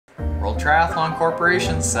World Triathlon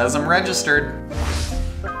Corporation says I'm registered.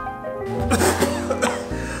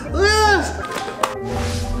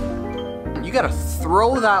 You gotta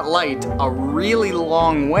throw that light a really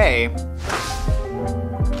long way.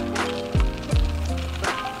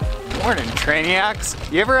 Morning,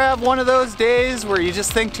 Trainiacs. You ever have one of those days where you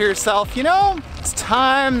just think to yourself, you know, it's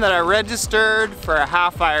time that I registered for a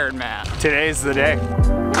Half-Ironman. Today's the day.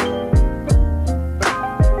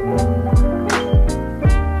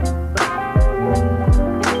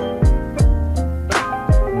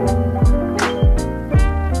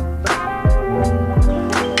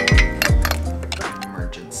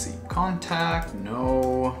 Contact,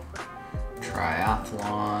 no.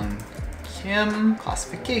 Triathlon, Kim.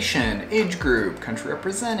 Classification, age group, country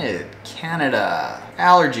represented, Canada.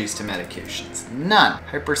 Allergies to medications, none.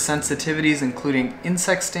 Hypersensitivities including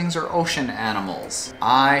insect stings or ocean animals.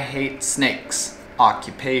 I hate snakes.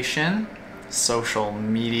 Occupation, social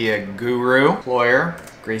media guru. Employer,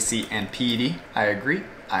 Gracie and Petey. I agree,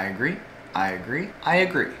 I agree, I agree, I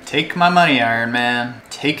agree. Take my money, Ironman.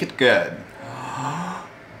 Take it good.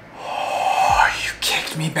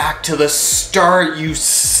 Kicked me back to the start, you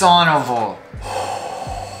son of a...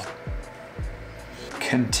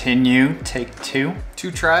 Continue, take two.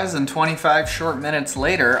 2 tries and 25 short minutes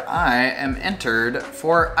later, I am entered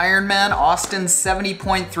for Ironman Austin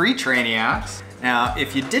 70.3 Trainiacs. Now,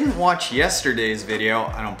 if you didn't watch yesterday's video,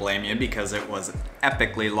 I don't blame you because it was an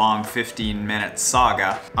epically long 15-minute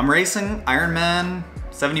saga. I'm racing Ironman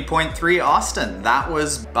 70.3 Austin. That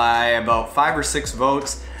was by about 5 or 6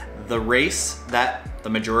 votes. The race that the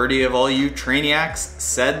majority of all you Trainiacs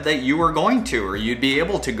said that you were going to or you'd be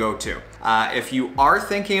able to go to. If you are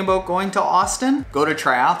thinking about going to Austin, go to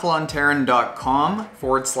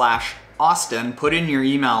triathlontaren.com/Austin, put in your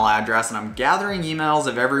email address, and I'm gathering emails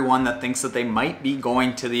of everyone that thinks that they might be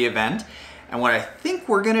going to the event. And what I think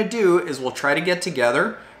we're gonna do is we'll try to get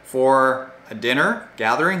together for a dinner,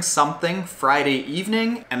 gathering something Friday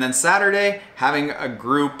evening, and then Saturday having a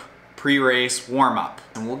group pre-race warm-up.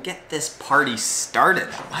 And we'll get this party started.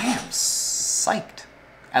 I am psyched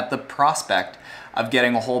at the prospect of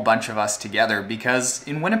getting a whole bunch of us together because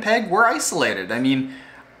in Winnipeg, we're isolated. I mean,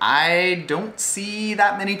 I don't see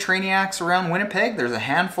that many Trainiacs around Winnipeg. There's a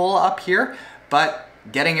handful up here, but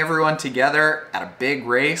getting everyone together at a big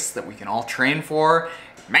race that we can all train for,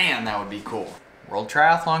 man, that would be cool. World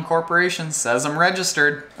Triathlon Corporation says I'm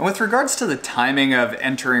registered. And with regards to the timing of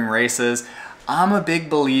entering races, I'm a big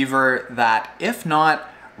believer that if not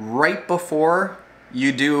right before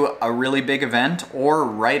you do a really big event or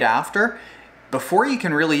right after, before you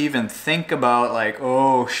can really even think about like,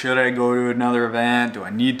 oh, should I go to another event? Do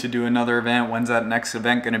I need to do another event? When's that next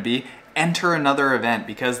event gonna be? Enter another event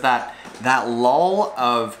because that lull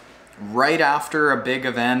of right after a big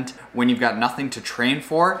event when you've got nothing to train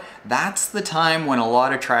for, that's the time when a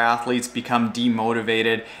lot of triathletes become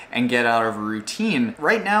demotivated and get out of a routine.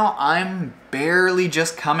 Right now, I'm barely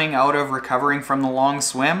just coming out of recovering from the long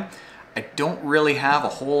swim. I don't really have a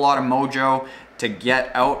whole lot of mojo to get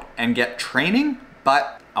out and get training,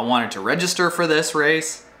 but I wanted to register for this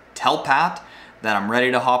race, tell Pat that I'm ready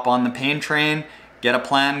to hop on the pain train, get a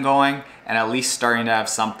plan going, and at least starting to have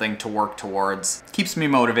something to work towards. Keeps me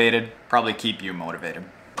motivated, probably keep you motivated.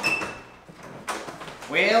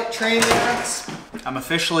 Well, Trainiacs, I'm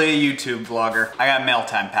officially a YouTube vlogger. I got a mail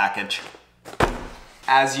time package.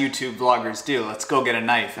 As YouTube vloggers do, let's go get a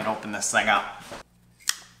knife and open this thing up.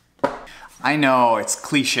 I know, it's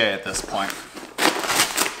cliche at this point.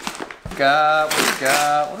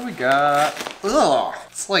 What do we got? Ugh,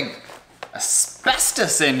 it's like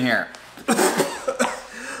asbestos in here.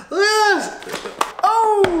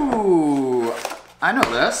 Oh, I know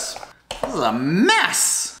this. This is a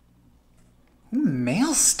mess. Who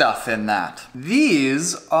mails stuff in that?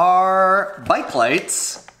 These are bike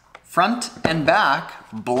lights, front and back,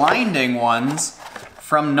 blinding ones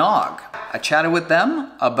from Nog. I chatted with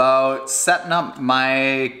them about setting up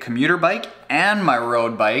my commuter bike and my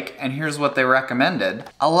road bike, and here's what they recommended.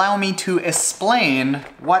 Allow me to explain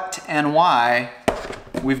what and why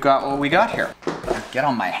we've got what we got here. Get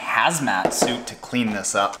on my hazmat suit to clean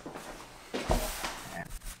this up.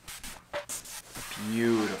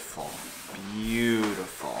 Beautiful,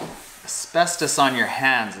 beautiful. Asbestos on your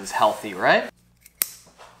hands is healthy, right?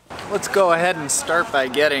 Let's go ahead and start by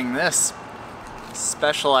getting this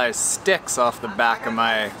specialized sticks off the back of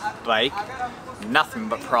my bike. Nothing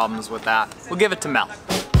but problems with that. We'll give it to Mel.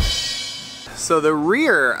 So the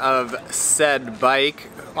rear of said bike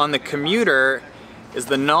on the commuter is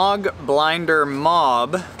the Nog Blinder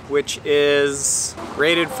Mob, which is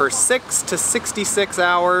rated for 6 to 66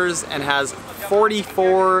 hours and has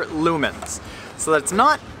 44 lumens. So that's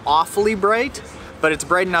not awfully bright, but it's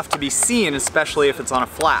bright enough to be seen, especially if it's on a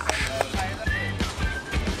flash.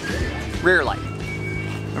 Rear light.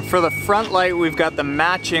 And for the front light, we've got the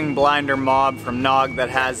matching blinder mob from Nog that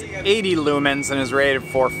has 80 lumens and is rated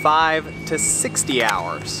for 5 to 60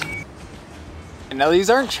 hours. Now these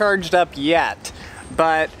aren't charged up yet,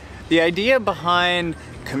 but the idea behind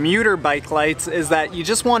commuter bike lights is that you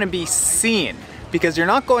just want to be seen, because you're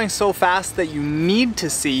not going so fast that you need to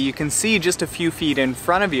see. You can see just a few feet in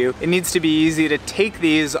front of you. It needs to be easy to take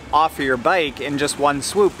these off of your bike in just one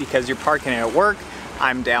swoop because you're parking it at work.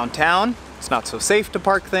 I'm downtown. It's not so safe to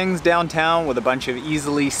park things downtown with a bunch of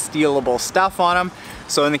easily stealable stuff on them.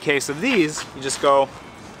 So in the case of these, you just go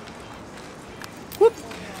whoop.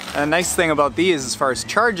 And the nice thing about these as far as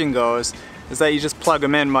charging goes is that you just plug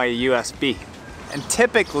them in via USB. And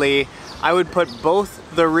typically, I would put both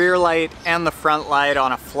the rear light and the front light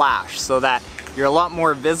on a flash so that you're a lot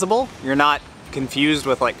more visible. You're not confused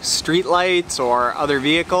with like street lights or other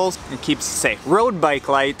vehicles. It keeps it safe. Road bike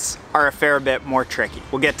lights are a fair bit more tricky.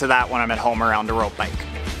 We'll get to that when I'm at home around a road bike.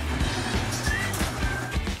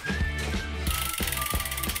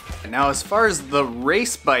 Now, as far as the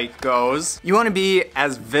race bike goes, you want to be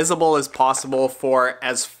as visible as possible for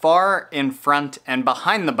as far in front and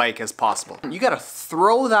behind the bike as possible. You got to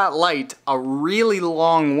throw that light a really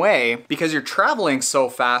long way because you're traveling so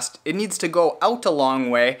fast. It needs to go out a long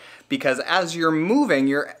way because as you're moving,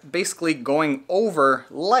 you're basically going over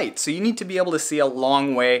light. So you need to be able to see a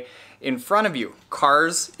long way in front of you.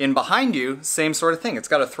 Cars in behind you, same sort of thing. It's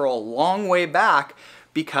got to throw a long way back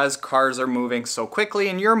because cars are moving so quickly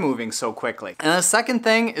and you're moving so quickly. And the second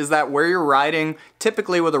thing is that where you're riding,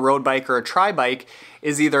 typically with a road bike or a tri-bike,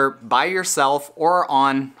 is either by yourself or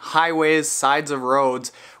on highways, sides of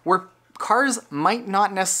roads, where cars might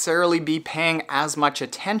not necessarily be paying as much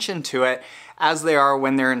attention to it as they are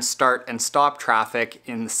when they're in start and stop traffic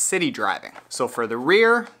in the city driving. So for the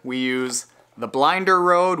rear, we use the blinder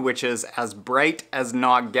road, which is as bright as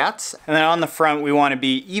Nog gets. And then on the front, we want to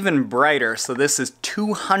be even brighter. So this is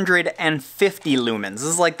 250 lumens. This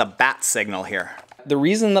is like the bat signal here. The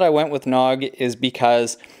reason that I went with Nog is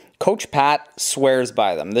because Coach Pat swears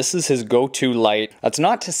by them. This is his go-to light. That's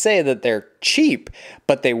not to say that they're cheap,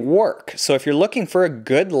 but they work. So if you're looking for a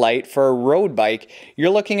good light for a road bike,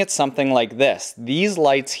 you're looking at something like this. These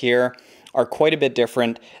lights here are quite a bit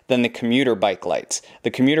different than the commuter bike lights. The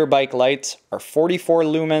commuter bike lights are 44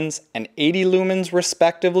 lumens and 80 lumens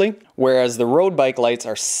respectively, whereas the road bike lights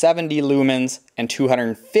are 70 lumens and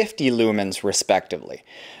 250 lumens respectively.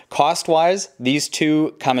 Cost-wise, these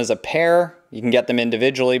two come as a pair. You can get them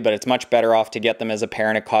individually, but it's much better off to get them as a pair,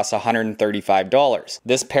 and it costs $135.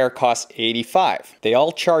 This pair costs $85. They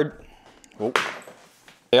all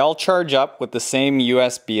charge up with the same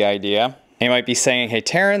USB idea. You might be saying, hey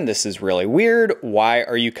Taren, this is really weird. Why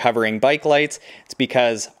are you covering bike lights? It's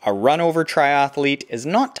because a run-over triathlete is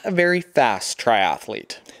not a very fast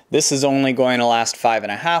triathlete. This is only going to last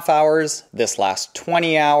 5.5 hours. This lasts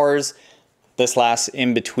 20 hours. This lasts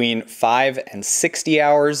in between 5 and 60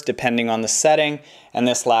 hours, depending on the setting. And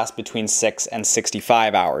this lasts between 6 and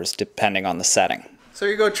 65 hours, depending on the setting. So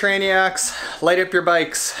here you go, Trainiacs. Light up your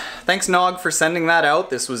bikes. Thanks, Nog, for sending that out.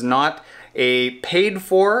 This was not a paid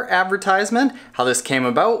for advertisement. How this came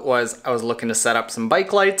about was I was looking to set up some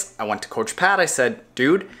bike lights. I went to Coach Pat. I said,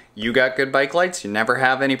 dude, you got good bike lights. You never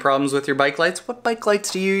have any problems with your bike lights. What bike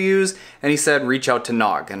lights do you use? And he said, reach out to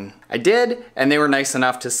Nog. And I did, and they were nice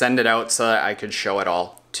enough to send it out so that I could show it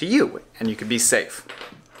all to you and you could be safe.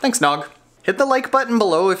 Thanks, Nog. Hit the like button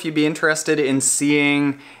below if you'd be interested in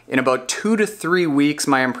seeing in about 2 to 3 weeks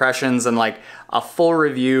my impressions and like a full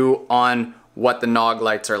review on what the Nog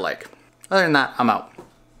lights are like. Other than that, I'm out.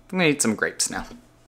 I'm gonna eat some grapes now.